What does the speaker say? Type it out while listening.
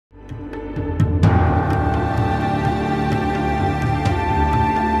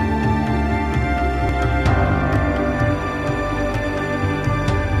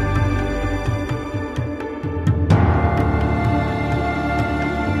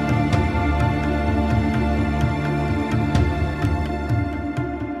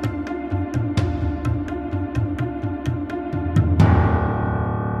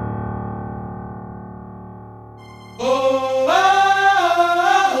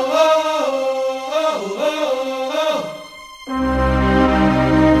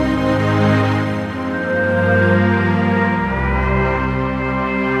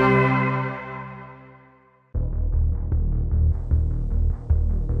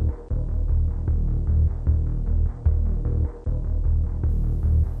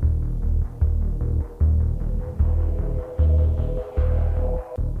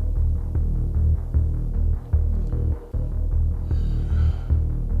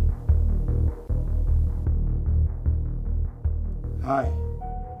I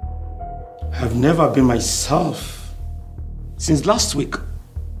have never been myself since last week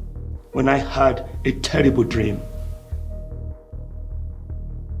when I had a terrible dream.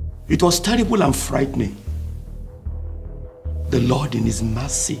 It was terrible and frightening. The Lord in His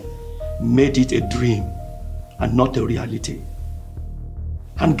mercy made it a dream and not a reality,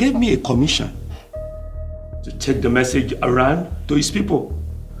 and gave me a commission to take the message around to His people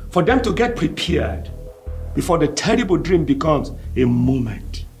for them to get prepared before the terrible dream becomes a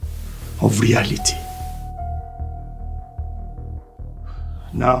moment of reality.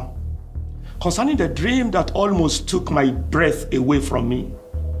 Now, concerning the dream that almost took my breath away from me,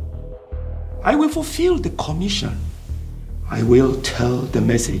 I will fulfill the commission. I will tell the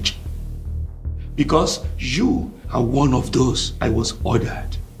message, because you are one of those I was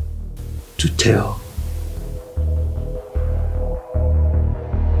ordered to tell.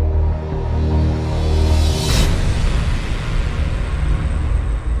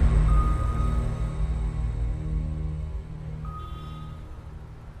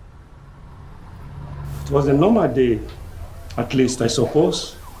 It was a normal day, at least I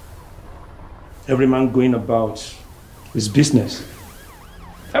suppose. Every man going about his business.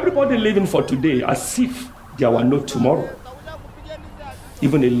 Everybody living for today as if there were no tomorrow.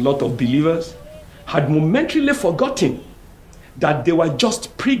 Even a lot of believers had momentarily forgotten that they were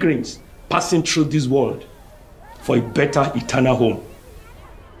just pilgrims passing through this world for a better eternal home.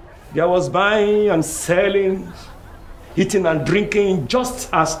 There was buying and selling, eating and drinking, just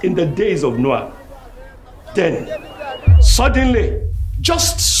as in the days of Noah. Then, suddenly,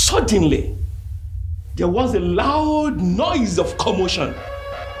 just suddenly, there was a loud noise of commotion.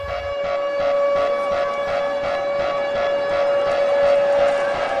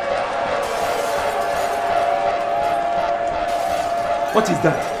 What is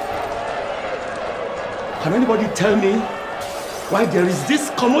that? Can anybody tell me why there is this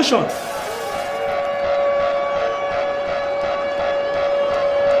commotion?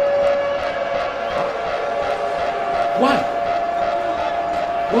 Why?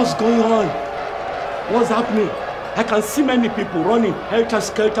 What's going on? What's happening? I can see many people running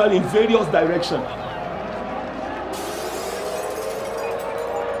helter-skelter in various directions.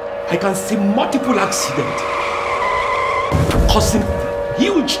 I can see multiple accidents causing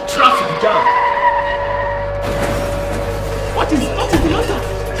huge traffic jam. What is the matter?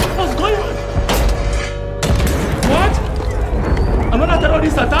 What's going on? What? Another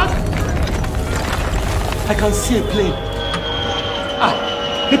terrorist attack? I can see a plane.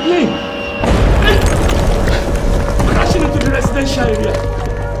 A plane! Crashing into the residential area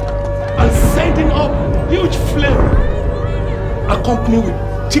and sending up huge flame, accompanied with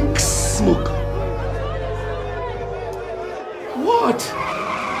thick smoke. What?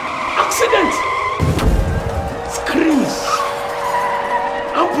 Accident! Screams!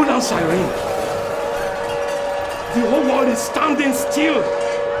 Ambulance siren! The whole world is standing still.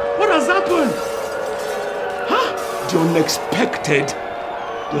 What has happened? The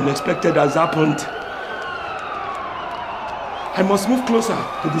unexpected has happened. I must move closer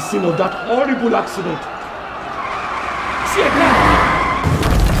to the scene of that horrible accident. See a guy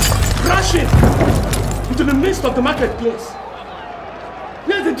crashing into the midst of the marketplace.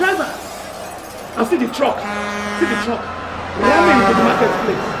 Where's the driver? And see the truck. See the truck ramming into the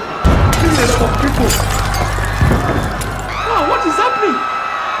marketplace, killing a lot of people. Wow, what is happening?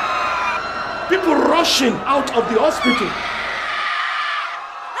 People rushing out of the hospital.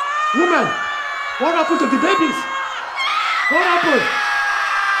 Woman, what happened to the babies? What happened?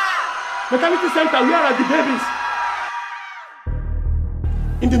 Maternity center, where are the babies?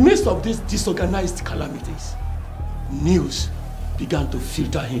 In the midst of these disorganized calamities, news began to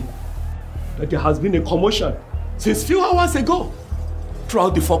filter in that there has been a commotion since few hours ago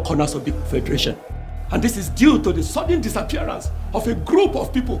throughout the four corners of the Federation. And this is due to the sudden disappearance of a group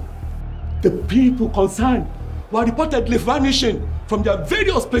of people. The people concerned were reportedly vanishing from their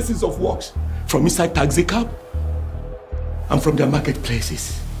various places of work, from inside taxi cab and from their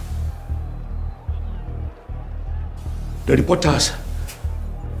marketplaces. The reporters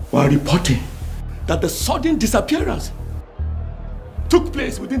were reporting that the sudden disappearance took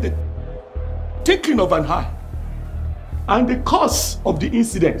place within the twinkling of an eye, and the cause of the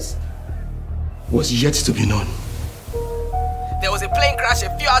incidents was yet to be known. There was a plane crash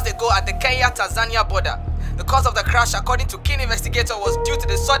a few hours ago at the Kenya-Tanzania border. The cause of the crash, according to keen investigator, was due to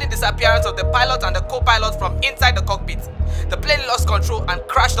the sudden disappearance of the pilot and the co-pilot from inside the cockpit. The plane lost control and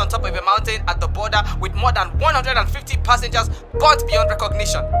crashed on top of a mountain at the border with more than 150 passengers burnt beyond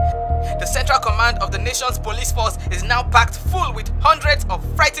recognition. The central command of the nation's police force is now packed full with hundreds of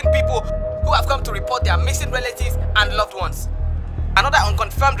frightened people who have come to report their missing relatives and loved ones. Another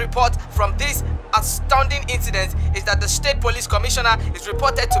unconfirmed report from this astounding incident is that the State Police Commissioner is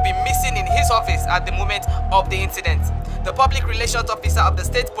reported to be missing in his office at the moment of the incident. The public relations officer of the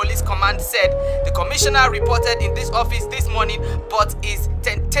State Police Command said the commissioner reported in this office this morning, but is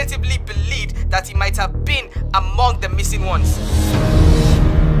tentatively believed that he might have been among the missing ones.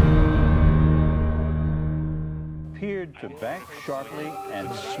 Appeared to bank sharply and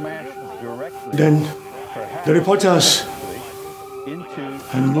smash directly. Then the reporters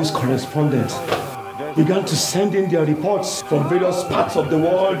and news correspondents began to send in their reports from various parts of the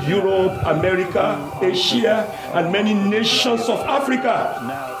world, Europe, America, Asia, and many nations of Africa,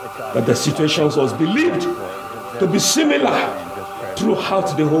 that the situation was believed to be similar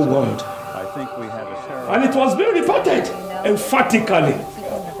throughout the whole world. And it was being reported emphatically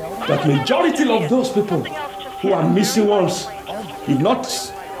that majority of those people who are missing ones, if not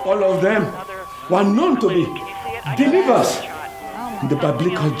all of them, were known to be believers in the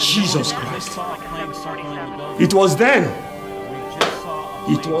biblical Jesus Christ. It was then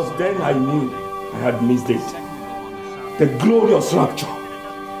I knew I had missed it. The glorious rapture,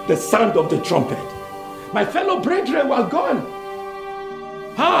 the sound of the trumpet. My fellow brethren were gone.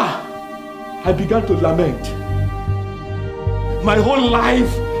 I began to lament. My whole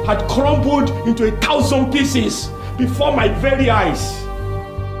life had crumbled into 1,000 pieces before my very eyes.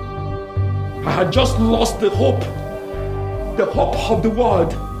 I had just lost the hope of the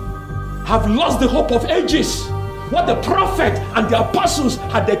world. Have lost the hope of ages, what the prophet and the apostles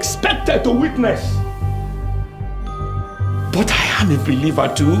had expected to witness. But I am a believer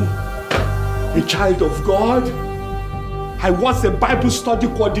too, a child of God. I was a Bible study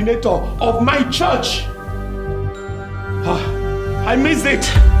coordinator of my church. I missed it.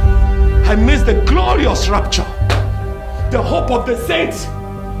 I missed the glorious rapture, the hope of the saints.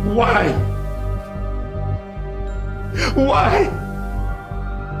 Why? Why?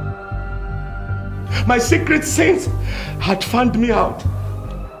 My secret sins had found me out.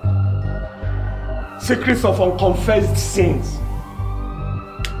 Secrets of unconfessed sins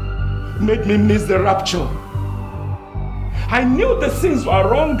made me miss the rapture. I knew the sins were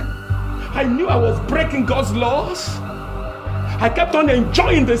wrong. I knew I was breaking God's laws. I kept on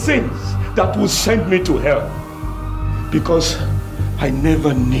enjoying the sins that would send me to hell, because I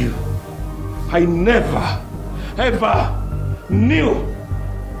never knew. I never, ever knew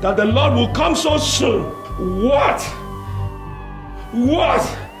that the Lord will come so soon. What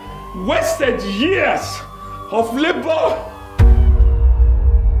wasted years of labor?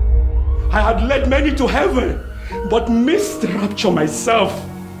 I had led many to heaven, but missed the rapture myself,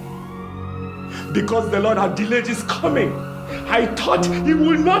 because the Lord had delayed his coming. I thought he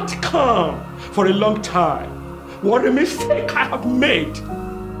would not come for a long time. What a mistake I have made.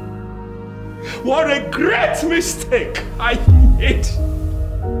 What a great mistake I made.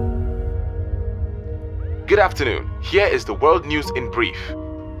 Good afternoon. Here is the world news in brief.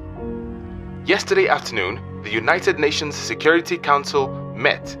 Yesterday afternoon, the United Nations Security Council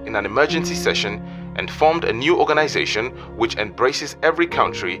met in an emergency session and formed a new organization which embraces every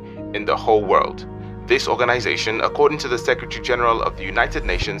country in the whole world. This organization, according to the Secretary General of the United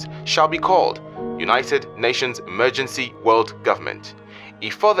Nations, shall be called United Nations Emergency World Government. He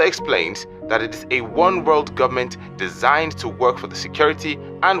further explains that it is a one world government designed to work for the security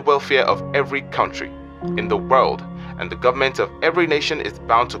and welfare of every country in the world, and the government of every nation is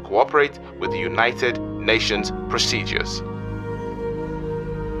bound to cooperate with the United Nations procedures.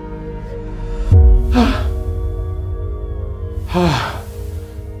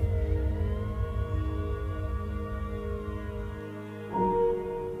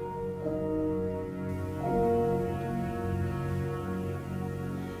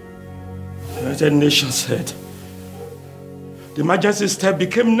 The United Nations said the emergency step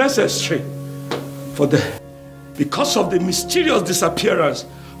became necessary because of the mysterious disappearance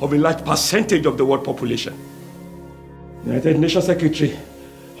of a large percentage of the world population. The United Nations Secretary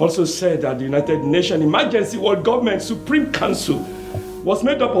also said that the United Nations Emergency World Government Supreme Council was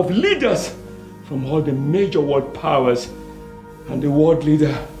made up of leaders from all the major world powers, and the world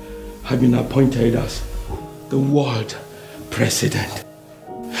leader had been appointed as the world president.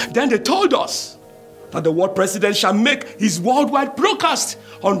 Then they told us that the world president shall make his worldwide broadcast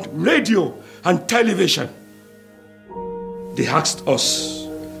on radio and television. They asked us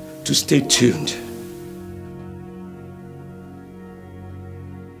to stay tuned.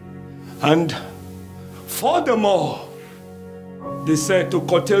 And furthermore, they said to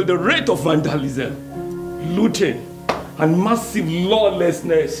curtail the rate of vandalism, looting, and massive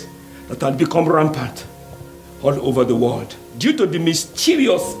lawlessness that had become rampant all over the world due to the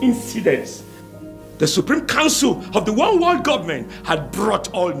mysterious incidents The Supreme Council of the One World Government had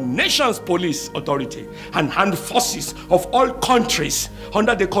brought all nations' police authority and armed forces of all countries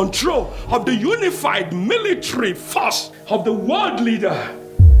under the control of the unified military force of the world leader.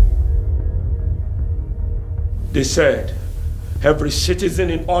 They said every citizen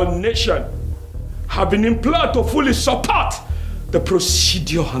in all nations have been implored to fully support the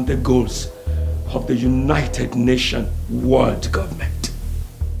procedure and the goals of the United Nations World Government.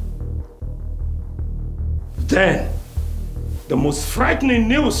 Then, the most frightening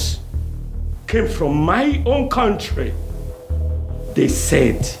news came from my own country. They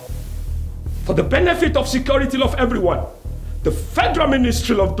said, for the benefit of security of everyone, the Federal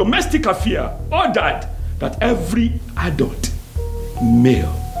Ministry of Domestic Affairs ordered that every adult,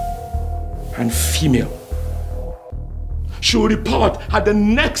 male and female, should report at the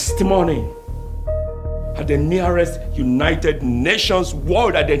next morning at the nearest United Nations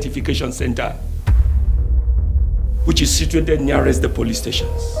World Identification Center, which is situated nearest the police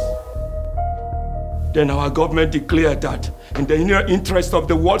stations. Then our government declared that in the inner interest of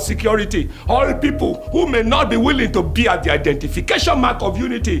the world security, all people who may not be willing to bear the identification mark of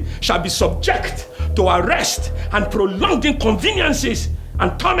unity shall be subject to arrest and prolonged inconveniences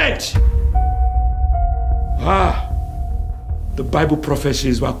and torment. The Bible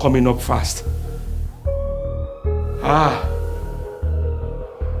prophecies were coming up fast.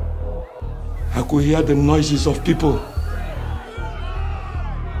 I could hear the noises of people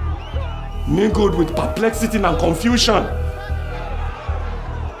mingled with perplexity and confusion.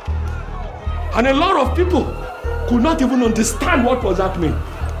 And a lot of people could not even understand what was happening.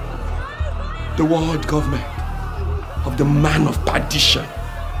 The world government of the man of perdition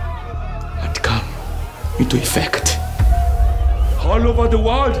had come into effect. All over the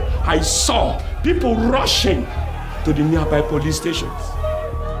world, I saw people rushing to the nearby police stations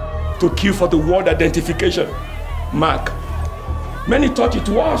to queue for the world identification mark. Many thought it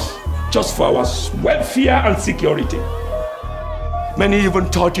was just for our welfare and security. Many even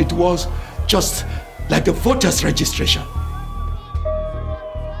thought it was just like the voters' registration.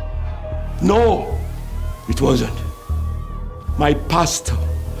 No, it wasn't. My pastor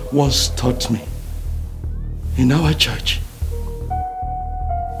once taught me in our church,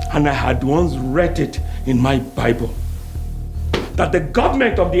 and I had once read it in my Bible, that the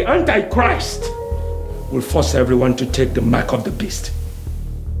government of the Antichrist will force everyone to take the mark of the beast.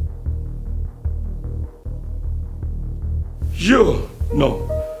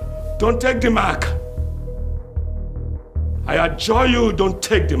 No, don't take the mark. I adjure you, don't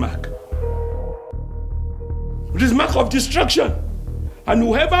take the mark. It is mark of destruction, and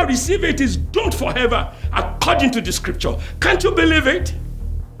whoever receives it is doomed forever, according to the scripture. Can't you believe it?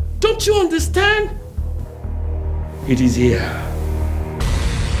 Don't you understand? It is here.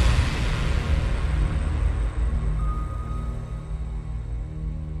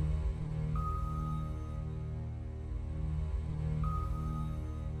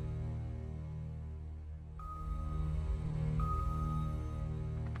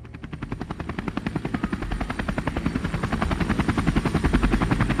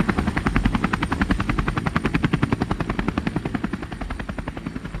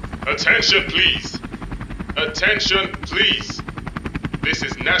 Attention please. Attention please. This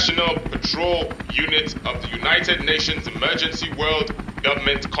is National Patrol Unit of the United Nations Emergency World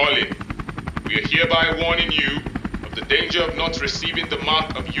Government calling. We are hereby warning you of the danger of not receiving the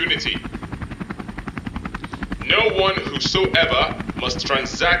mark of unity. No one whosoever must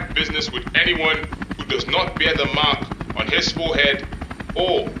transact business with anyone who does not bear the mark on his forehead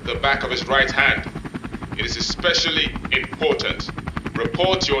or the back of his right hand. It is especially important.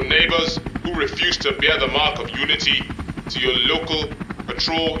 Report your neighbors who refuse to bear the mark of unity to your local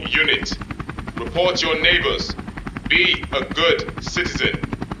patrol unit. Report your neighbors. Be a good citizen.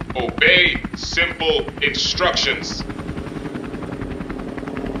 Obey simple instructions.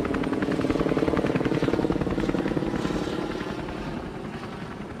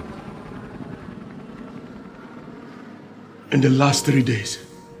 In the last 3 days,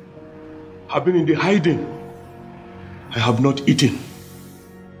 I've been in the hiding. I have not eaten.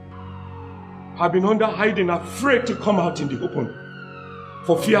 I've been under hiding, afraid to come out in the open,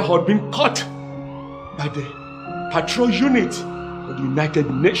 for fear I had been caught by the patrol unit of the United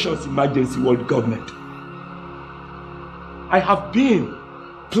Nations Emergency World Government. I have been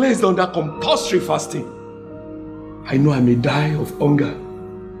placed under compulsory fasting. I know I may die of hunger.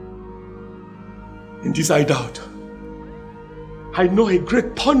 In this I doubt. I know a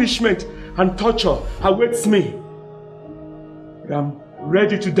great punishment and torture awaits me. But I'm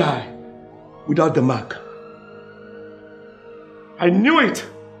ready to die without the mark. I knew it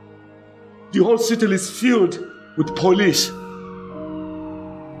The whole city is filled with police.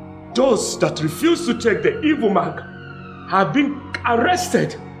 Those that refuse to take the evil mark have been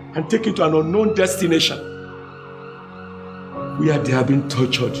arrested and taken to an unknown destination, where they have been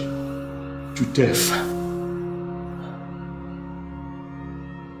tortured to death.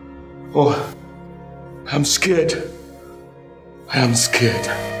 Oh, I'm scared. I am scared.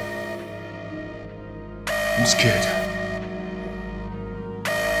 I'm scared.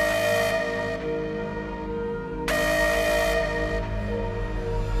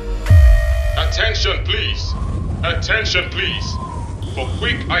 Attention please. Attention please. For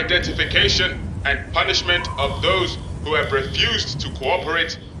quick identification and punishment of those who have refused to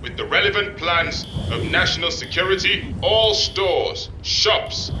cooperate with the relevant plans of national security, all stores,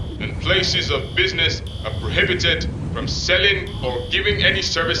 shops, and places of business are prohibited from selling or giving any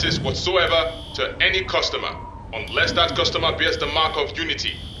services whatsoever to any customer, unless that customer bears the mark of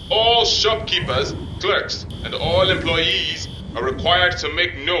unity. All shopkeepers, clerks, and all employees are required to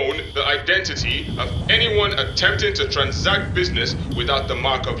make known the identity of anyone attempting to transact business without the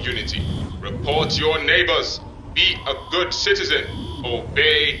mark of unity. Report your neighbors. Be a good citizen.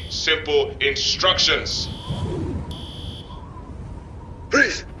 Obey simple instructions.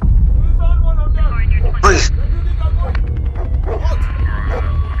 Please! Please!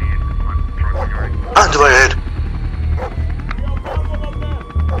 Hand to my head.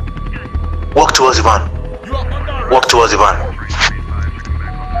 Walk towards the van. Walk towards the van.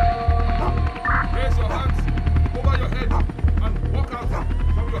 Raise your hands over your head and walk out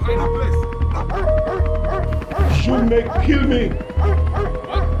from your hiding place. You may kill me.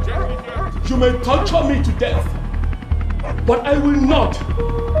 What? Gently here. You may torture me to death. But I will not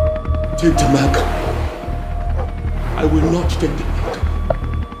take the mark. I will not take the mark.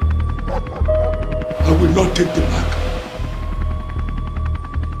 I will not take the mark.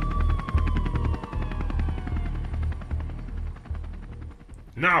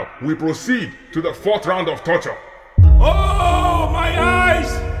 Now we proceed to the fourth round of torture. Oh, my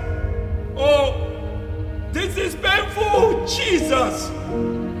eyes! Oh, this is painful! Jesus!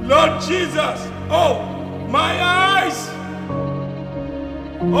 Lord Jesus! Oh, my eyes!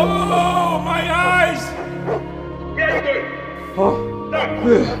 Oh, my eyes! Where are you going? Oh. Stop!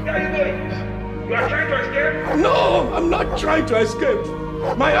 Where are you going? You are trying to escape? No, I'm not trying to escape.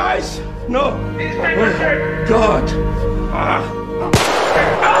 My eyes! No! It's time to escape! God! Ah!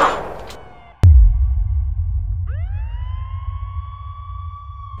 Ah!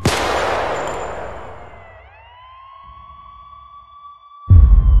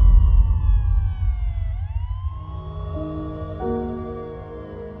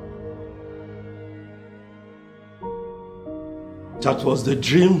 That was the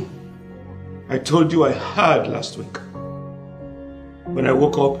dream I told you I had last week. When I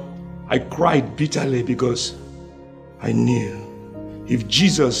woke up, I cried bitterly because I knew if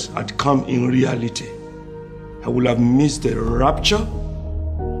Jesus had come in reality, I would have missed the rapture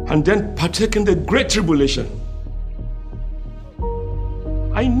and then partaken the great tribulation.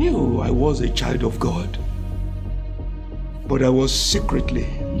 I knew I was a child of God, but I was secretly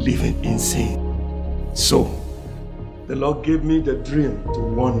living in sin. So, the Lord gave me the dream to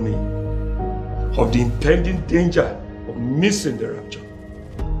warn me of the impending danger of missing the rapture.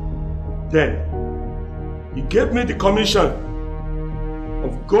 Then, He gave me the commission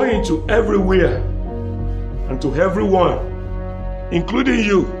of going to everywhere and to everyone, including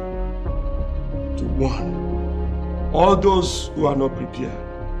you, to warn all those who are not prepared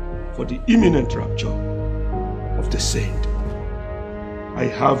for the imminent rapture of the saint. I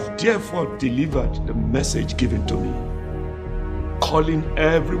have therefore delivered the message given to me, calling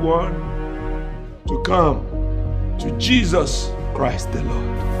everyone to come to Jesus Christ the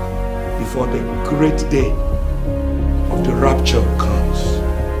Lord before the great day of the rapture comes.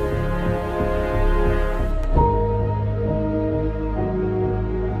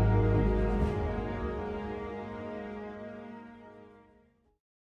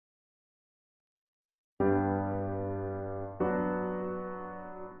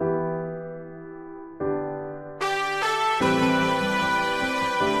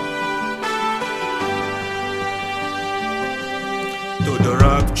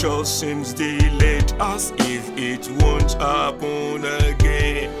 Seems delayed as if it won't happen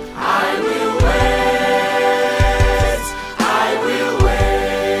again. I will wait, I will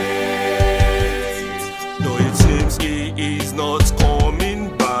wait. Though it seems He is not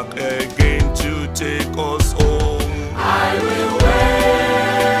coming back again to take us home. I will wait,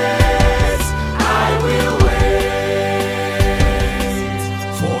 I will wait.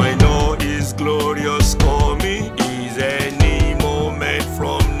 For I know His glorious coming is any moment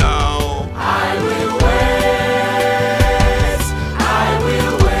from now. I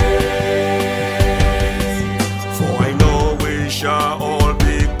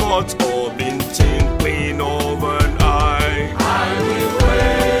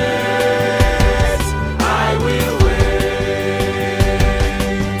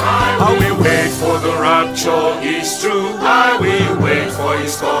rapture is true, I will wait for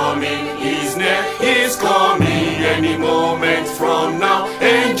his coming. He's near, he's coming any moment from now.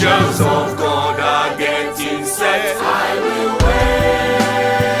 Angels of God are getting set. I will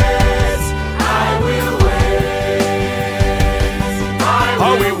wait, I will wait, I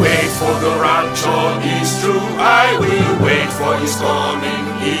will wait for the rapture is true. I will wait for his coming.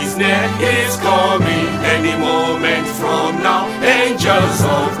 He's near, he's coming any moment from now. Angels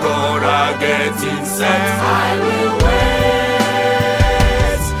of God are getting set. I will wait,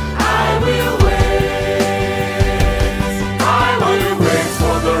 I will wait, I will wait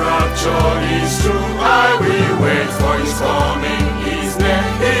for the rapture is true. I will wait for his coming. He's near,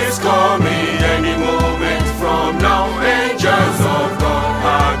 he's coming any moment from now. Angels of God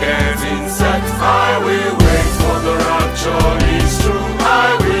are getting set. I will wait for the rapture is true.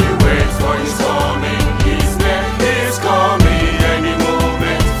 I will wait for his coming. He's near, he's coming any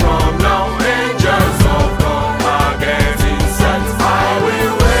moment from now. Angels of God are getting set. I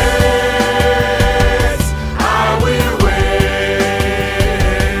will wait, I will wait.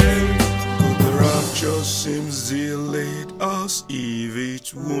 The rapture seems delayed as if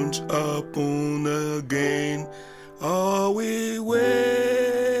it won't happen again.